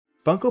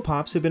Funko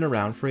Pops have been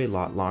around for a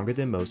lot longer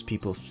than most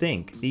people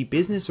think. The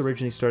business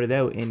originally started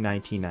out in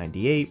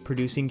 1998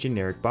 producing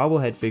generic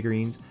bobblehead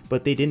figurines,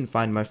 but they didn't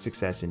find much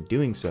success in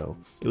doing so.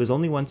 It was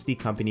only once the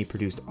company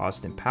produced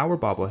Austin Power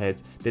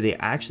bobbleheads that they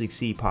actually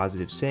see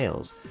positive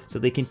sales. So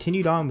they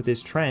continued on with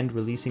this trend,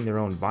 releasing their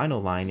own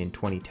vinyl line in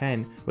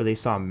 2010, where they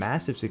saw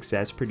massive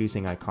success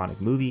producing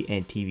iconic movie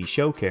and TV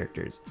show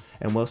characters.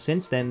 And well,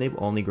 since then they've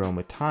only grown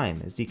with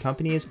time, as the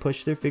company has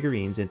pushed their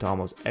figurines into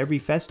almost every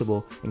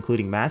festival,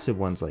 including massive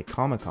ones like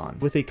Comic-Con.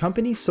 With a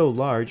company so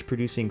large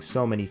producing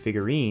so many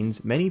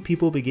figurines, many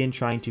people begin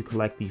trying to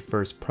collect the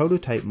first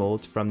prototype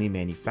molds from the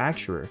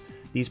manufacturer.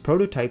 These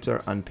prototypes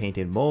are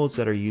unpainted molds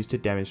that are used to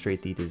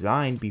demonstrate the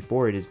design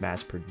before it is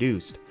mass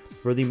produced.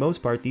 For the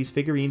most part, these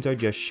figurines are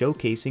just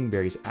showcasing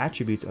various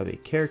attributes of a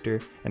character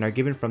and are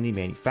given from the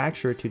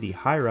manufacturer to the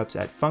higher-ups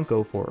at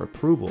Funko for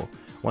approval.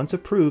 Once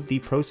approved, the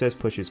process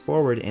pushes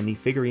forward and the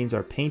figurines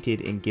are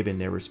painted and given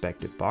their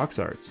respective box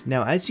arts.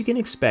 Now, as you can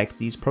expect,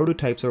 these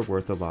prototypes are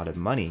worth a lot of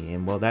money,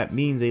 and well, that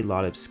means a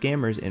lot of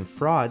scammers and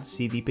frauds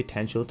see the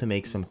potential to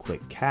make some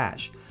quick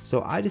cash.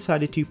 So I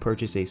decided to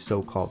purchase a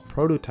so-called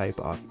prototype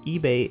off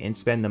eBay and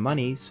spend the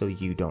money so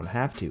you don't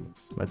have to.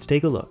 Let's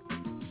take a look.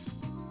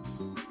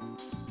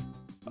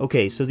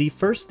 Okay, so the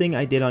first thing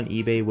I did on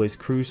eBay was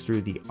cruise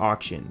through the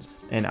auctions,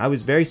 and I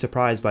was very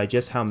surprised by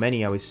just how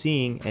many I was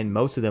seeing, and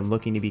most of them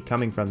looking to be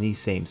coming from the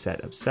same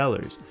set of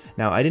sellers.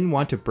 Now, I didn't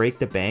want to break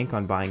the bank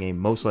on buying a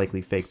most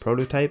likely fake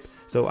prototype,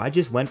 so I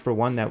just went for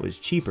one that was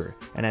cheaper,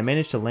 and I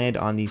managed to land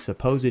on the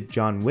supposed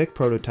John Wick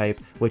prototype,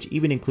 which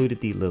even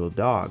included the little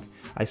dog.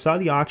 I saw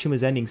the auction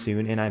was ending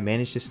soon, and I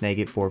managed to snag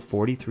it for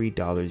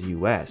 $43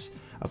 US.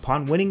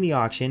 Upon winning the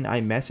auction, I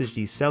messaged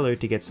the seller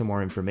to get some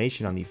more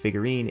information on the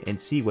figurine and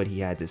see what he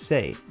had to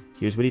say.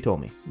 Here's what he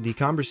told me. The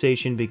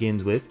conversation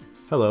begins with,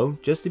 "Hello,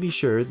 just to be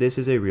sure, this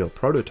is a real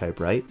prototype,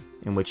 right?"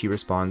 In which he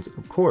responds,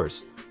 "Of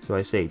course." So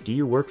I say, "Do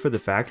you work for the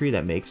factory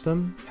that makes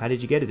them? How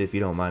did you get it if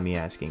you don't mind me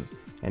asking?"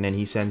 And then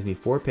he sends me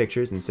 4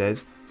 pictures and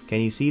says,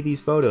 "Can you see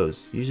these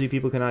photos? Usually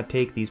people cannot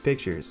take these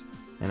pictures."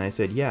 And I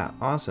said, "Yeah,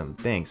 awesome,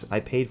 thanks, I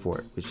paid for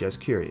it, was just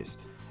curious."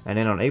 And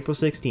then on April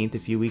 16th, a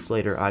few weeks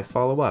later, I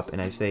follow up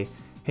and I say,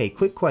 "Hey,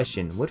 quick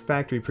question, what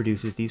factory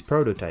produces these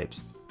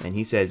prototypes?" And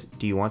he says,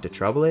 "Do you want to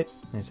trouble it?"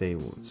 I say,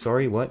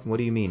 "Sorry, what? What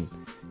do you mean?"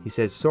 He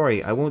says,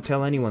 "Sorry, I won't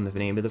tell anyone the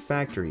name of the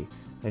factory."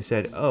 I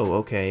said, "Oh,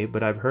 okay,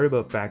 but I've heard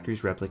about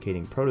factories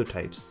replicating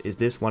prototypes. Is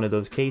this one of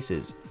those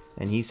cases?"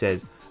 And he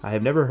says, "I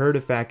have never heard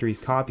of factories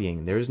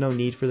copying. There is no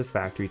need for the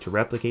factory to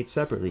replicate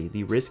separately.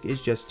 The risk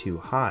is just too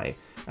high.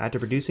 After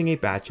producing a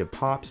batch of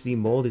pops, the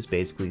mold is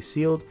basically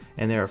sealed,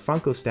 and there are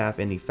Funko staff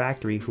in the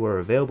factory who are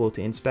available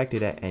to inspect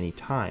it at any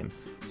time."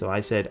 So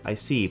I said, "I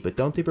see, but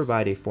don't they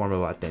provide a form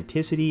of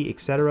authenticity,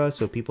 etc.,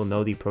 so people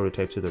know the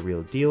prototypes are the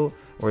real deal,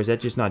 or is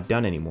that just not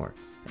done anymore?"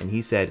 And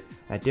he said,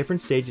 "At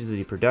different stages of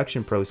the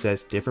production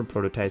process, different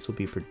prototypes will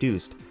be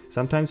produced.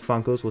 Sometimes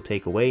Funkos will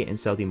take away and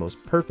sell the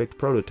most perfect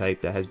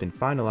prototype that has been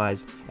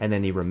finalized, and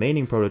then the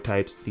remaining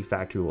prototypes the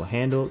factory will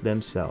handle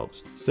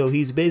themselves." So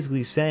he's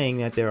basically saying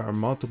that there are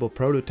multiple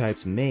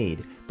prototypes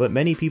made, but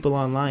many people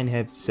online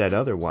have said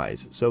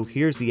otherwise. So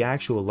here's the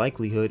actual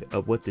likelihood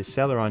of what the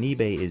seller on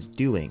eBay is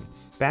doing.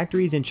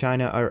 Factories in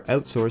China are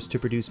outsourced to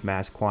produce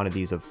mass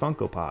quantities of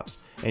Funko Pops,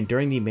 and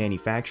during the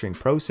manufacturing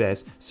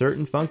process,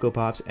 certain Funko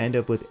Pops end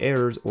up with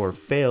errors or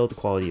failed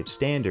quality of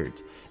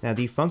standards. Now,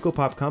 the Funko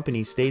Pop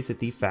company states that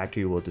the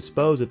factory will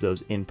dispose of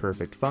those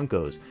imperfect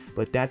Funkos,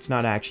 but that's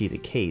not actually the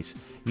case.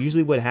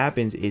 Usually what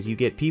happens is you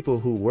get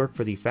people who work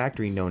for the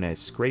factory known as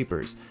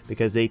scrapers,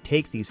 because they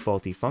take these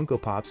faulty Funko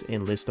Pops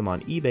and list them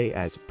on eBay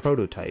as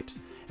prototypes.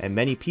 And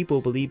many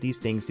people believe these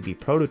things to be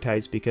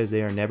prototypes because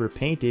they are never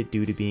painted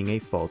due to being a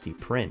faulty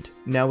print.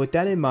 Now, with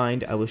that in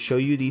mind, I will show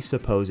you the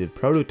supposed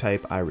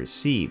prototype I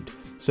received.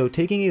 So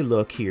taking a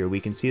look here,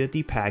 we can see that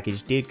the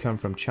package did come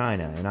from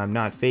China, and I'm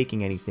not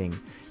faking anything.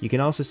 You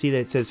can also see that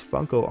it says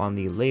Funko on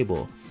the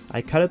label.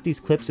 I cut up these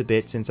clips a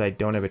bit since I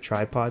don't have a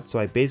tripod, so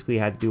I basically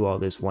had to do all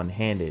this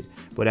one-handed,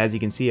 but as you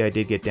can see, I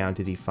did get down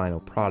to the final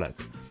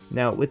product.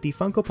 Now, with the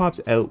Funko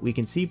Pops out, we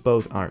can see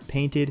both aren't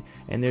painted,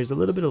 and there's a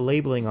little bit of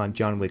labeling on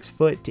John Wick's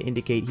foot to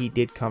indicate he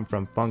did come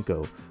from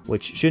Funko,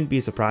 which shouldn't be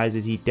a surprise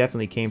as he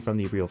definitely came from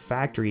the real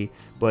factory,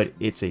 but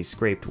it's a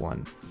scraped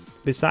one.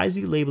 Besides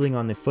the labeling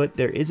on the foot,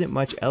 there isn't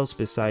much else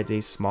besides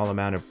a small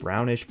amount of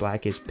brownish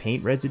blackish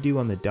paint residue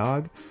on the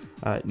dog.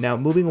 Now,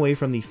 moving away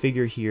from the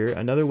figure here,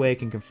 another way I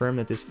can confirm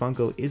that this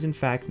Funko is in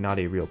fact not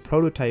a real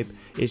prototype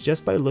is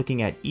just by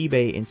looking at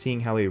eBay and seeing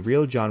how a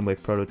real John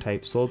Wick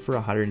prototype sold for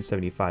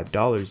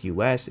 $175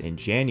 US in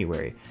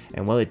January,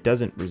 and well, it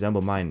doesn't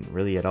resemble mine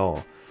really at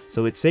all.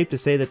 So it's safe to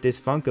say that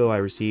this Funko I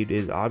received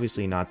is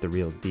obviously not the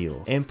real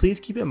deal. And please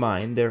keep in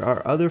mind, there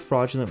are other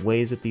fraudulent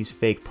ways that these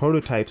fake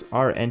prototypes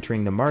are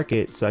entering the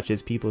market, such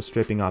as people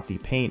stripping off the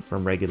paint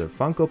from regular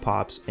Funko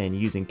Pops and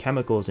using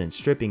chemicals and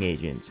stripping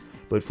agents.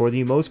 But for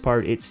the most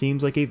part, it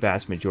seems like a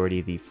vast majority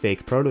of the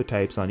fake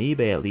prototypes on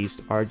eBay at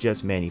least are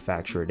just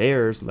manufactured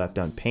errors left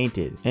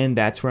unpainted. And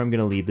that's where I'm going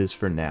to leave this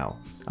for now.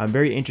 I'm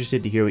very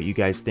interested to hear what you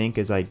guys think,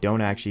 as I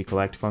don't actually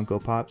collect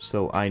Funko Pops,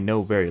 so I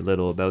know very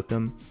little about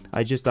them.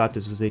 I just thought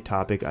this was a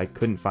topic I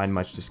couldn't find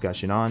much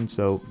discussion on,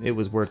 so it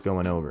was worth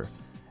going over.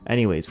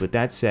 Anyways, with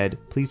that said,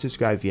 please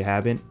subscribe if you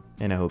haven't,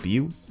 and I hope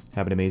you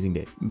have an amazing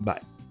day.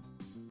 Bye.